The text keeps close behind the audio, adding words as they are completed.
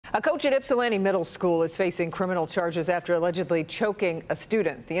A coach at Ypsilanti Middle School is facing criminal charges after allegedly choking a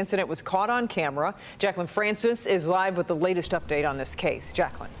student. The incident was caught on camera. Jacqueline Francis is live with the latest update on this case.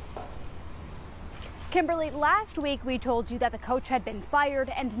 Jacqueline. Kimberly, last week we told you that the coach had been fired,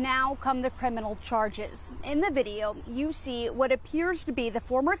 and now come the criminal charges. In the video, you see what appears to be the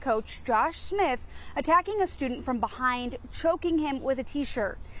former coach, Josh Smith, attacking a student from behind, choking him with a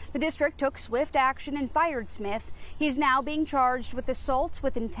t-shirt. The district took swift action and fired Smith. He's now being charged with assault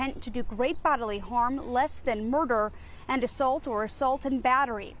with intent to do great bodily harm, less than murder, and assault or assault and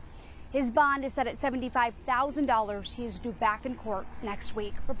battery. His bond is set at $75,000. He is due back in court next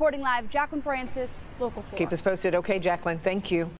week. Reporting live, Jacqueline Francis, Local 4. Keep us posted. Okay, Jacqueline, thank you.